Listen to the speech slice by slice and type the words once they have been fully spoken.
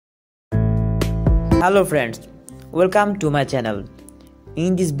Hello friends, welcome to my channel.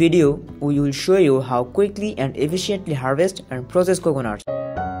 In this video, we will show you how quickly and efficiently harvest and process coconuts.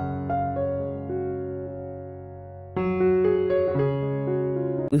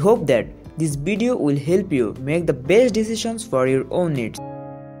 We hope that this video will help you make the best decisions for your own needs.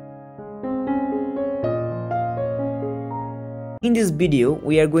 In this video,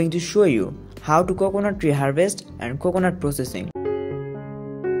 we are going to show you how to coconut tree harvest and coconut processing.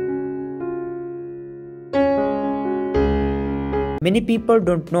 Many people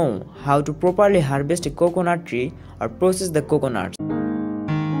don't know how to properly harvest a coconut tree or process the coconuts.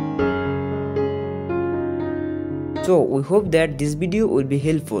 So we hope that this video will be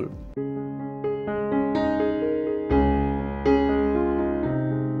helpful.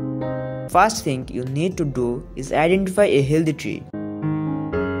 First thing you need to do is identify a healthy tree.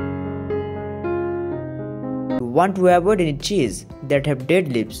 You want to avoid any trees that have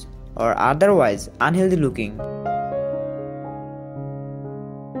dead leaves or otherwise unhealthy looking.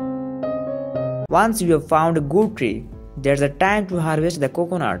 Once you have found a good tree, there's a time to harvest the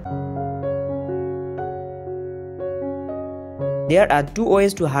coconut. There are two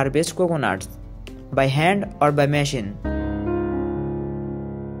ways to harvest coconuts, by hand or by machine.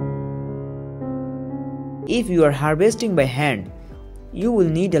 If you are harvesting by hand, you will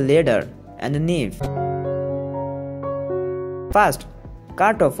need a ladder and a knife. First,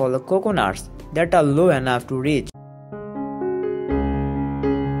 cut off all the coconuts that are low enough to reach.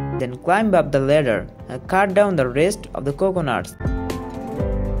 Then climb up the ladder and cut down the rest of the coconuts.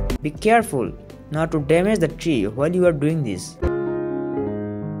 Be careful not to damage the tree while you are doing this.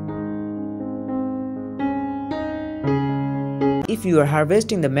 If you are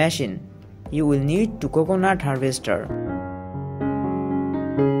harvesting the machine, you will need a coconut harvester.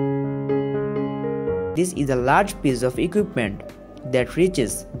 This is a large piece of equipment that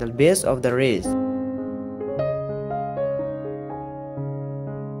reaches the base of the race.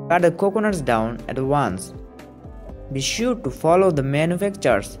 Cut the coconuts down at once. Be sure to follow the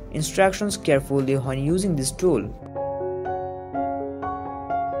manufacturer's instructions carefully when using this tool.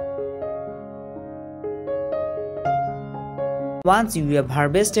 Once you have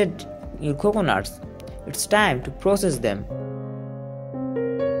harvested your coconuts, it's time to process them.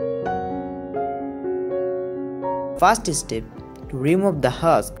 First step, to remove the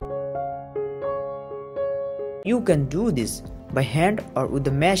husk. You can do this by hand or with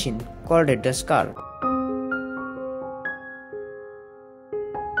a machine called a HITECH.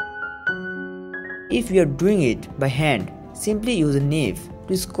 If you are doing it by hand, simply use a knife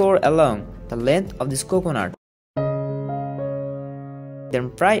to score along the length of this coconut. Then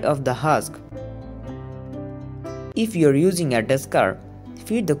pry off the husk. If you are using a HITECH,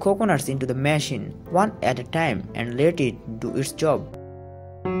 feed the coconuts into the machine one at a time and let it do its job.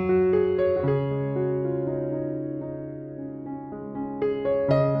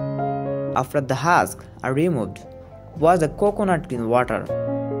 After the husks are removed, wash the coconut in water.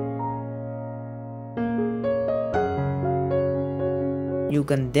 You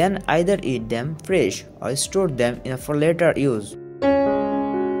can then either eat them fresh or store them for later use.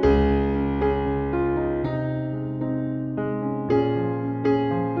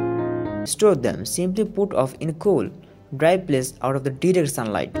 Store them, simply put off in a cool, dry place out of the direct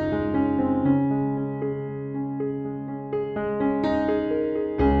sunlight.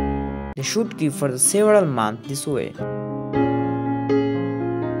 They should keep for several months this way.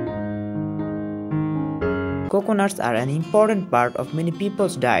 Coconuts are an important part of many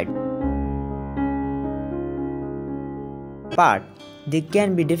people's diet. But they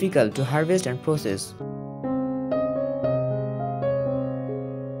can be difficult to harvest and process.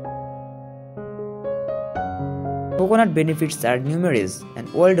 Coconut benefits are numerous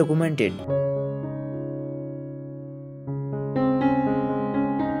and well documented.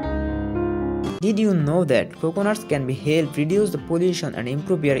 Did you know that coconuts can help reduce the pollution and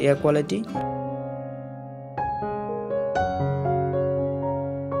improve your air quality?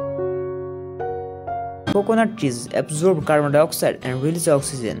 Coconut trees absorb carbon dioxide and release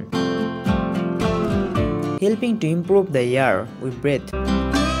oxygen, helping to improve the air we breathe.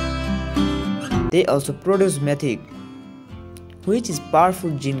 They also produce methane, which is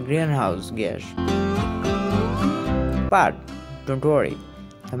powerful greenhouse gas. But don't worry.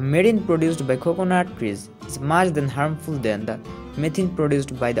 The methane produced by coconut trees is much less harmful than the methane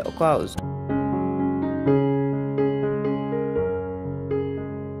produced by the cows.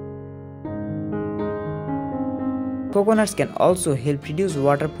 Coconuts can also help reduce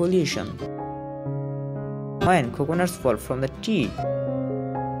water pollution. When coconuts fall from the tree,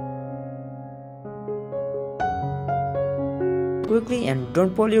 quickly and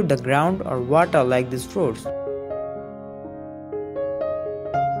don't pollute the ground or water like these fruits.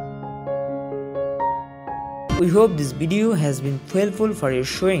 We hope this video has been helpful for you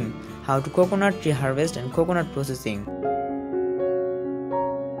showing how to coconut tree harvest and coconut processing.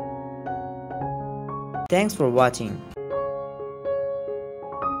 Thanks for watching.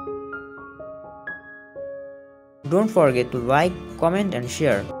 Don't forget to like, comment and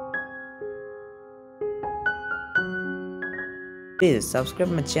share. Please subscribe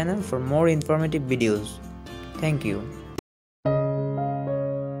my channel for more informative videos. Thank you.